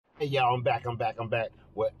Hey y'all, I'm back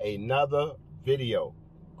with another video.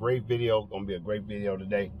 Great video, gonna be a great video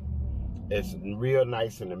today. It's real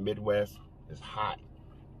nice in the Midwest. It's hot,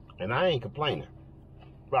 and I ain't complaining.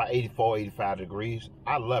 About 84, 85 degrees.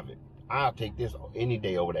 I love it. I'll take this any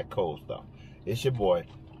day over that cold stuff. It's your boy,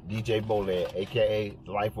 DJ Bowleg, aka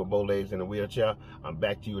Life with Bowlegs in a Wheelchair. I'm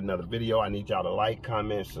back to you with another video. I need y'all to like,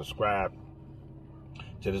 comment, subscribe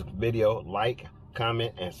to this video. Like,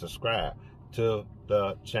 comment, and subscribe to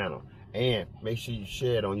the channel, and make sure you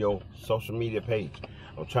share it on your social media page.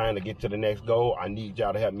 I'm trying to get to the next goal. I need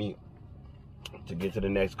y'all to help me to get to the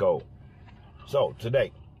next goal. So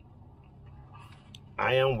today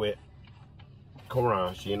I am with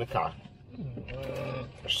Koran. She in the car.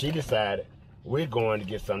 She decided we're going to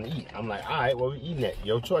get something to eat. I'm like, all right, what we eating at?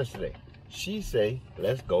 Your choice today. She say,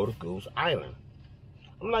 let's go to Goose Island.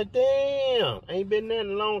 I'm like, damn, ain't been there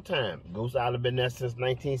in a long time. Goose Island been there since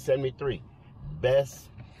 1973. Best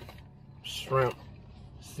shrimp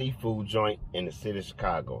seafood joint in the city of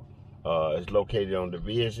Chicago. It's located on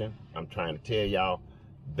Division. I'm trying to tell y'all,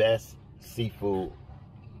 best seafood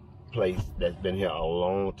place that's been here a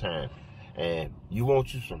long time. And you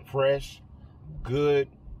want you some fresh, good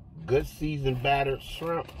seasoned battered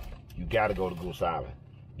shrimp, you gotta go to Goose Island.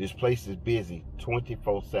 This place is busy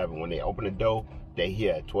 24/7. When they open the door, they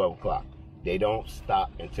here at 12 o'clock. They don't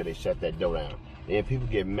stop until they shut that door down. And people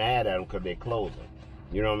get mad at them because they're closing.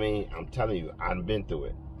 You know what I mean? I'm telling you, I've been through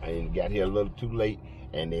it. I got here a little too late,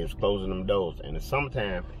 and they was closing them doors. And in the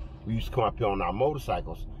summertime, we used to come up here on our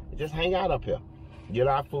motorcycles and just hang out up here. Get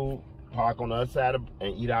our food, park on the other side,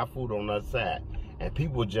 and eat our food on the other side. And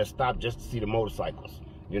people would just stop just to see the motorcycles.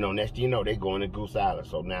 You know, next thing you know, they going to Goose Island.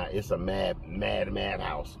 So now it's a mad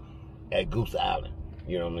house at Goose Island.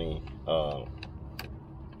 You know what I mean?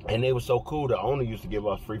 And they were so cool, the owner used to give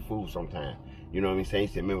us free food sometimes. You know what I'm saying?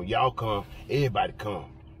 He said, man, when y'all come, everybody come.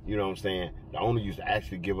 You know what I'm saying? The owner used to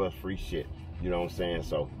actually give us free shit. You know what I'm saying?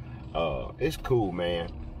 So, it's cool, man.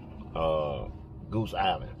 Goose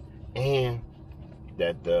Island. And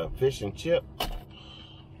that fish and chip.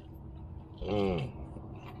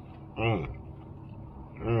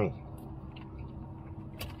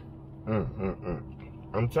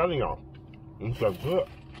 I'm telling y'all, it's so good.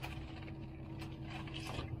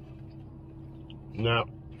 Now,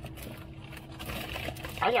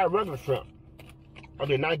 I got regular shrimp. I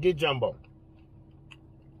did not get jumbo.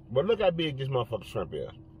 But look how big this motherfucking shrimp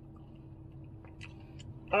is.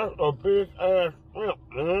 That's a big ass shrimp,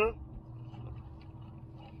 man.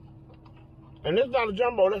 And this is not a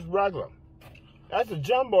jumbo, that's regular. That's a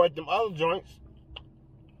jumbo at them other joints.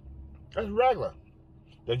 That's regular.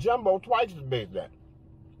 The jumbo twice as big as that.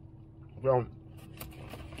 So,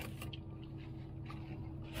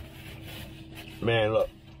 man, look,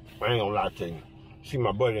 I ain't gonna lie to you. See,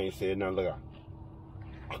 my buddy ain't said nothing. Look at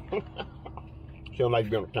her. She don't like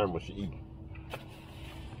being on camera when she eat.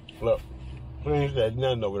 Look, she ain't said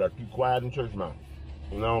nothing over there. Keep quiet in church mouth.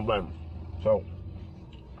 And I don't blame her. So,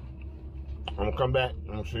 I'm gonna come back.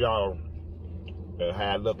 I'm gonna show y'all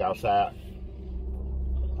how I look outside.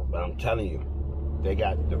 But I'm telling you, they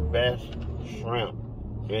got the best shrimp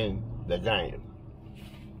in the game.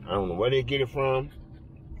 I don't know where they get it from,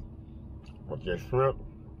 but their shrimp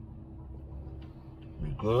be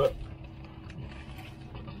good.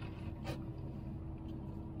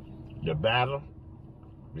 The batter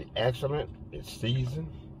be excellent. It's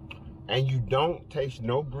seasoned, and you don't taste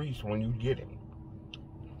no grease when you get it.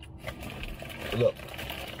 Look,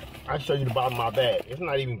 I'll show you the bottom of my bag. It's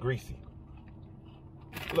not even greasy.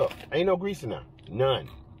 Look, ain't no grease in there. None.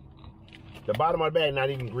 The bottom of the bag not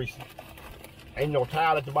even greasy. Ain't no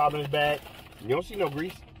towel at the bottom of the bag. You don't see no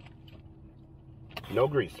grease. No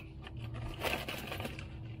grease.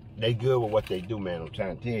 They good with what they do, man. I'm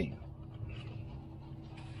trying to tell you.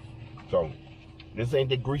 So, this ain't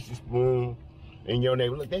the greasy spoon in your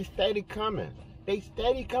neighborhood. Look, they steady coming. They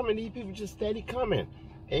steady coming. These people just steady coming.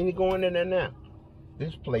 Ain't going in there now.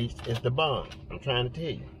 This place is the bomb. I'm trying to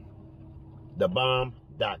tell you.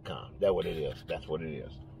 TheBomb.com. That's what it is. That's what it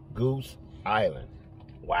is. Goose Island.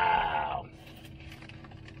 Wow.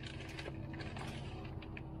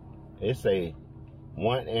 It's a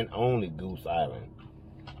one and only Goose Island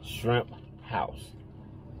shrimp house.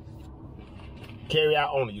 Carry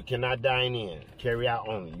out only. You cannot dine in. Carry out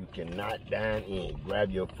only. You cannot dine in. Grab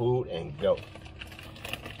your food and go.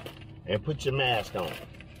 And put your mask on.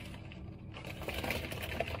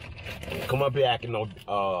 Come up here acting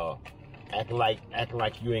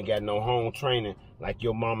like you ain't got no home training, like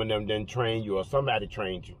your mama and them didn't train you or somebody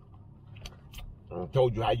trained you. I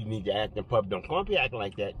told you how you need to act in public. Don't come up here acting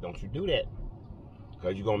like that. Don't you do that.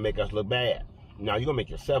 Because you're going to make us look bad. Now you're going to make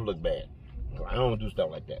yourself look bad. I don't do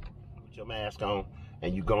stuff like that. Put your mask on,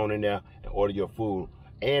 and you go on in there and order your food.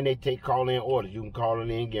 And they call in orders. You can call it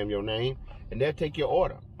in, give them your name, and they'll take your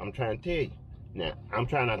order. I'm trying to tell you. Now, I'm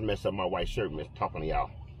trying not to mess up my white shirt, miss, talking to y'all.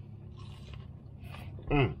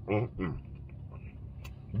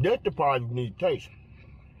 That's the part you need to taste.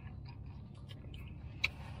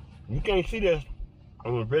 You can't see this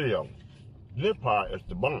on the video. This part is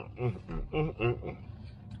the bomb.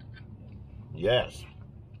 Yes.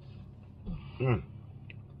 You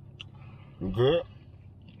good?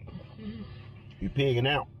 You pigging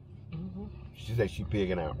out. She said she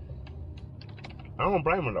pigging out. I don't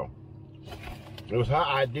blame her though. It was her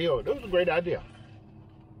idea. It was a great idea.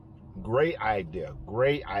 Great idea.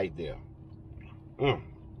 Great idea. I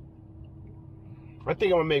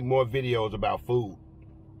think I'm gonna make more videos about food,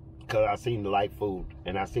 because I seem to like food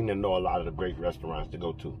and I seem to know a lot of the great restaurants to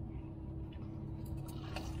go to.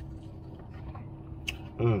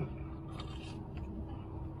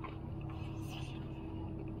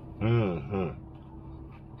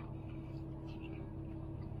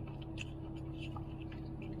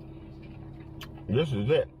 This is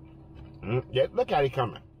it. Yeah, look how they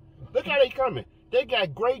coming. Look how they coming. They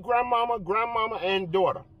got great grandmama, grandmama, and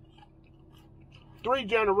daughter. 3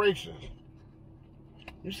 generations.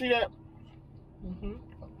 You see that?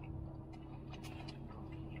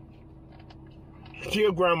 She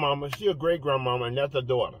a grandmama, she a great grandmama, and that's her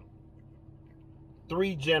daughter.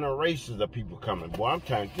 3 generations of people coming. Boy, I'm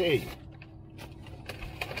trying to tell you.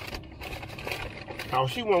 Oh,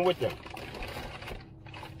 she went with them.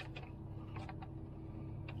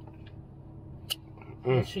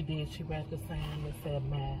 What she did, she read the sign that said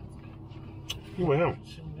mask. You with him?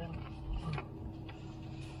 She went.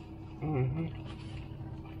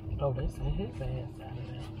 Oh, they sent his ass out of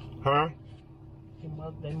there. Huh?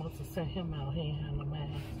 They must have sent him out. He ain't had no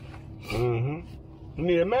mask. You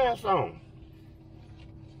need a mask on.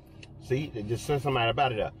 See, they just sent somebody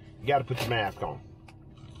about it up. You got to put your mask on.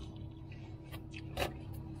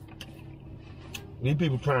 These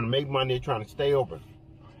people trying to make money, they're trying to stay open.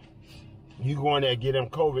 You go in there and get them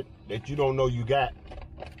COVID that you don't know you got.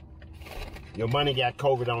 Your money got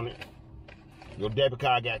COVID on it. Your debit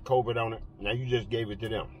card got COVID on it. Now you just gave it to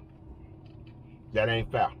them. That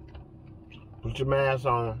ain't fair. Put your mask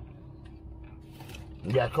on.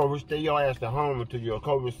 You got COVID, stay your ass at home until your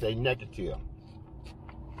COVID stay negative.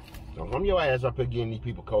 Don't come your ass up here getting these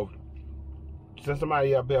people COVID. Send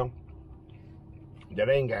somebody up here that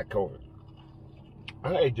ain't got COVID.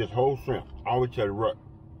 I ate this whole shrimp all the way to the root.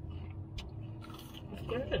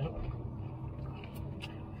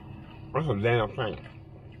 That's a damn thing.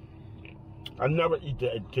 I never eat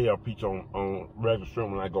the tail piece on regular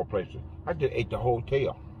shrimp when I go places. I just ate the whole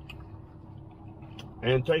tail.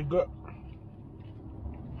 And it tastes good.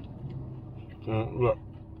 Look,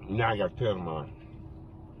 now I got tail in mine.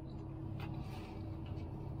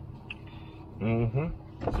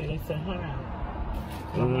 See, they sent her out.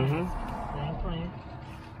 They ain't playing.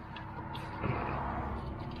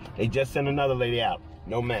 They just sent another lady out.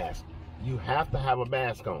 No mask. You have to have a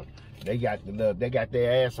mask on. They got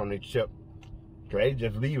their ass on their chip. They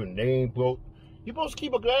just leaving. They ain't broke. You supposed to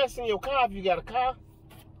keep a glass in your car if you got a car.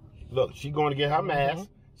 Look, she going to get her mask.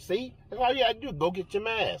 See? That's all you got to do. Go get your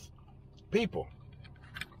mask. People.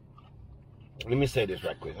 Let me say this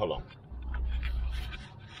right quick. Hold on.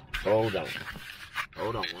 Hold on.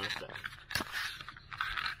 Hold on one second.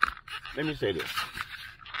 Let me say this.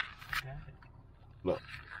 Look.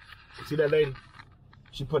 See that lady?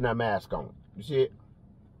 She putting that mask on. You see it?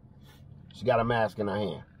 She got a mask in her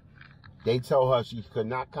hand. They told her she could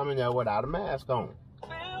not come in there without a mask on.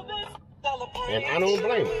 And I don't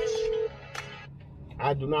blame her.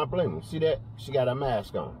 I do not blame her. See that? She got a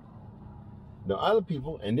mask on. The other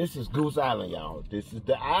people, and this is Goose Island, y'all. This is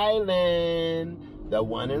the island. The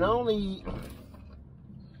one and only.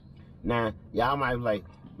 Now, y'all might be like,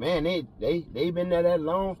 man, they been there that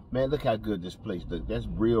long. Man, look how good this place looks. That's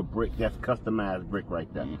real brick. That's customized brick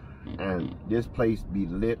right there. And this place be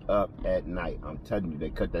lit up at night. I'm telling you,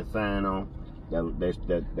 they cut that sign on.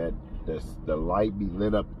 The light be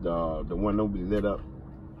lit up. The window be lit up.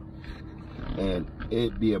 And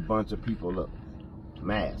it be a bunch of people. Look,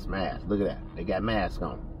 mask. Look at that. They got masks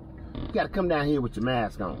on. You got to come down here with your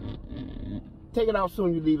mask on. Take it off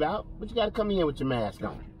soon you leave out, but you got to come in with your mask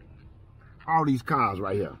on. All these cars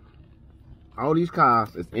right here. All these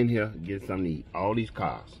cars is in here getting something to eat. All these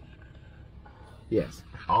cars. Yes.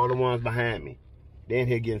 All the ones behind me. They in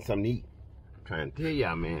here getting something to eat. I'm trying to tell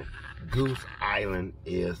y'all, man. Goose Island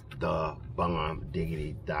is the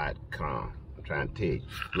bombdiggity.com. I'm trying to tell you.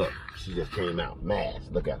 Look, she just came out.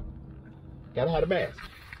 Mask. Look at her. Gotta have a mask.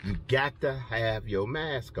 You got to have your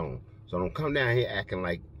mask on. So don't come down here acting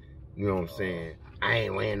like, you know what I'm saying, I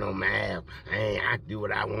ain't wearing no mask. I do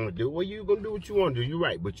what I want to do. Well, you gonna do what you want to do. You're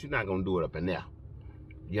right, but you're not gonna do it up in there.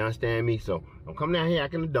 You understand me? So don't come down here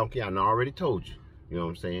acting a donkey. I already told you. You know what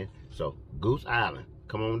I'm saying? So Goose Island,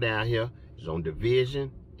 come on down here. It's on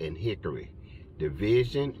Division and Hickory.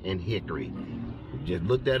 Division and Hickory. Just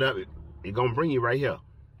look that up. It's gonna bring you right here.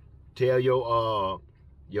 Tell your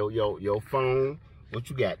phone. What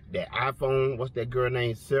you got? That iPhone. What's that girl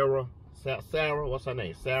name? Sarah. What's her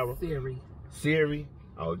name? Sarah. Siri.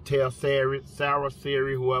 Oh, tell Siri,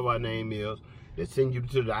 whoever her name is, they send you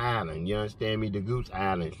to the island. You understand me? The Goose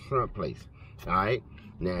Island shrimp place. All right.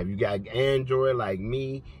 Now, if you got Android like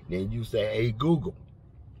me, then you say, "Hey Google."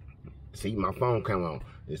 See, my phone come on.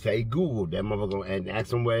 They say, "Hey Google," that motherfucker, and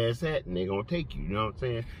ask them where it's at, and they're gonna take you. You know what I'm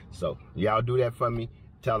saying? So y'all do that for me.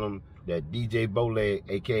 Tell them that DJ Bowleg,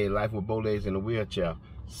 aka Life with Bowlegs in a Wheelchair,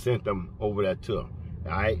 sent them over there to them.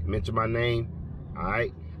 All right. Mention my name. All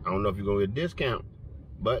right. I don't know if you're gonna get a discount,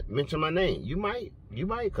 but mention my name. You might,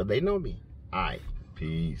 because they know me. All right,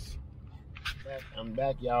 peace. I'm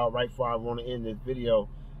back, y'all. Right before I want to end this video,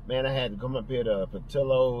 man, I had to come up here to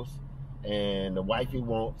Patillo's, and the wifey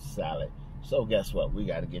wants salad. So guess what? We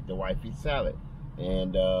got to get the wifey salad,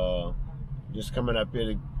 and just coming up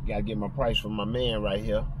here to gotta get my price from my man right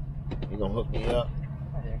here. He gonna hook me up.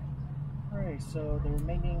 Hi there. All right, so the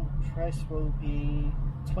remaining price will be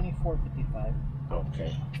 $24.55.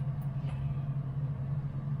 Okay.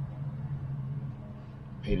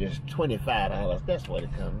 It is $25. That's what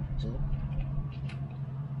it comes to.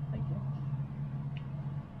 Thank you.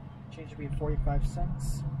 Change will be 45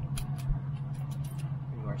 cents.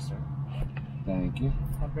 Here you are, sir. Thank you.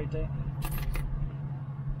 Have a great day.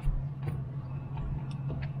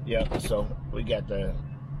 Yep. So we got the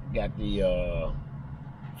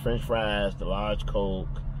French fries, the large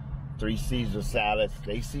Coke, 3 Caesar salads.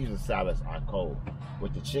 They Caesar salads are cold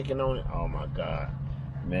with the chicken on it. Oh my God,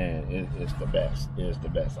 man, it's the best. It's the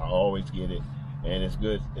best. I always get it, and it's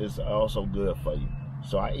good. It's also good for you.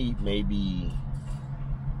 So I eat maybe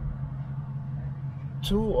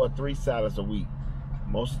 2 or 3 salads a week.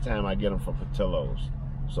 Most of the time I get them from Patillo's.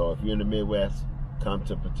 So if you're in the Midwest, come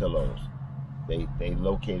to Patillo's. They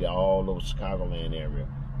located all over Chicagoland area.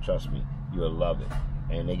 Trust me, you'll love it.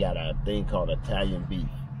 And they got a thing called Italian beef.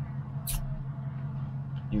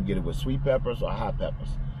 You get it with sweet peppers or hot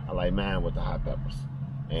peppers. I like mine with the hot peppers.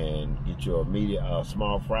 And get you a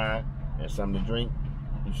small fry and something to drink.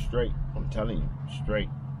 You straight. I'm telling you, straight.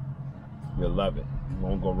 You'll love it. You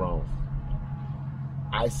won't go wrong.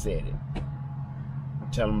 I said it.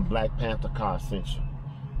 Tell them Black Panther car sent you.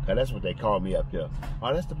 Cause that's what they call me up here.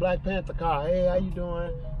 Oh, that's the Black Panther car. Hey, how you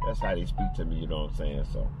doing? That's how they speak to me, you know what I'm saying?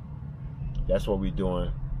 So that's what we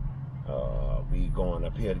doing. We going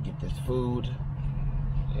up here to get this food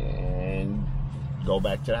and go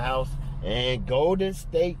back to the house. And Golden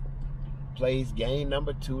State plays game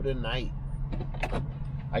number 2 tonight.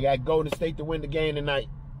 I got Golden State to win the game tonight.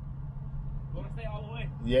 Golden State all the way.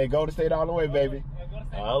 Yeah, Golden State all the way, baby. Golden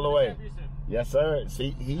State all the way. Yes, sir.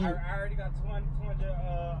 See, I already got 200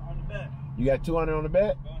 on the bet. You got 200 on the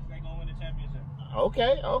bet? Golden State gonna win the championship.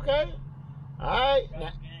 Okay. All right.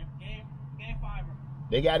 Now, game 5.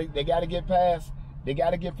 They got to get past. They got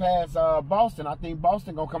to get past Boston. I think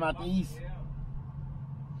Boston gonna come out the East.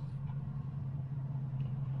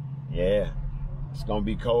 Yeah, it's gonna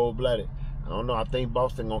be cold-blooded. I don't know. I think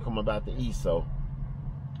Boston gonna come about the East, so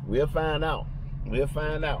we'll find out. We'll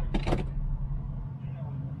find out.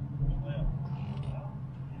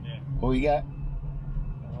 Who you got?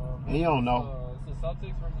 He don't know. It's the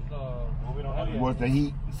Celtics versus we don't know yet. What's the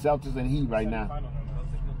Heat? Celtics and Heat right now.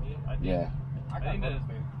 Yeah. I think that is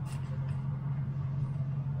big.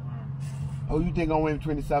 Who you think gonna win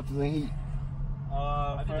between the Celtics and Heat?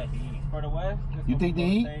 For the West, you think the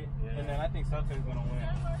Heat? And then I think Celtics gonna win.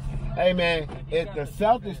 Hey man, if the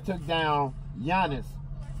Celtics took down Giannis,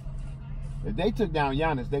 if they took down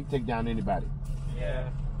Giannis, they take down anybody. Yeah.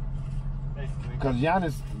 Because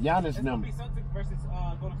Giannis number. It's gonna be Celtics versus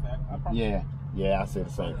Golden State. Yeah, I said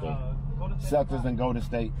the same thing. Celtics and Golden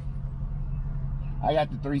State. I got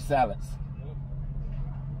the 3 salads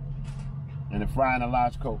and a fry and a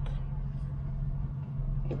large Coke.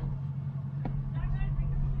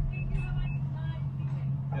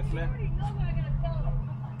 Yes, ma'am. You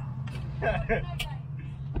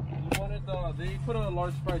wanted they put a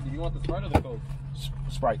large Sprite. Do you want the Sprite or the Coke?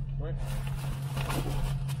 Sprite. Right.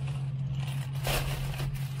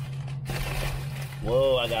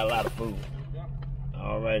 Whoa, I got a lot of food. Yep.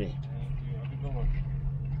 Alrighty. Thank you. Have a good one.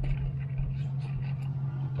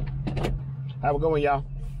 Have a good one, y'all.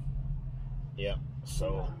 Yep.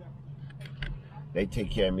 So they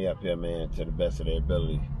take care of me up here, man, to the best of their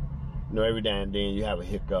ability. You know, every now and then you have a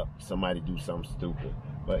hiccup, somebody do something stupid,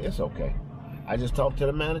 but it's okay. I just talk to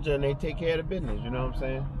the manager and they take care of the business, you know what I'm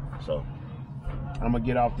saying? So, I'm gonna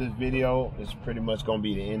get off this video. It's pretty much gonna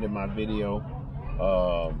be the end of my video.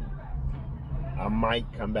 I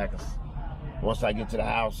might come back once I get to the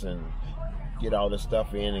house and get all this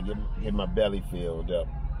stuff in and get my belly filled up.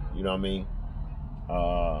 You know what I mean?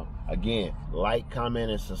 Again, like,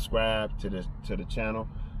 comment, and subscribe to the channel.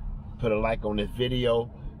 Put a like on this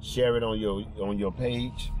video. Share it on your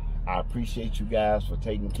page. I appreciate you guys for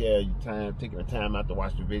taking care of your time, taking the time out to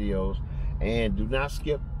watch the videos, and do not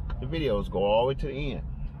skip the videos. Go all the way to the end.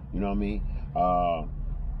 You know what I mean?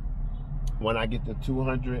 When I get to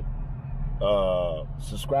 200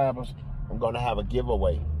 subscribers, I'm gonna have a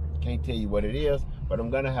giveaway. Can't tell you what it is, but I'm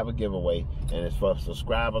gonna have a giveaway, and it's for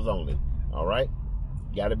subscribers only. All right?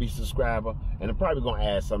 Gotta be subscriber, and I'm probably gonna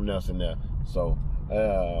add something else in there. So,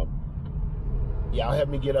 y'all help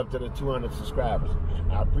me get up to the 200 subscribers.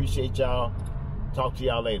 I appreciate y'all. Talk to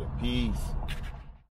y'all later. Peace.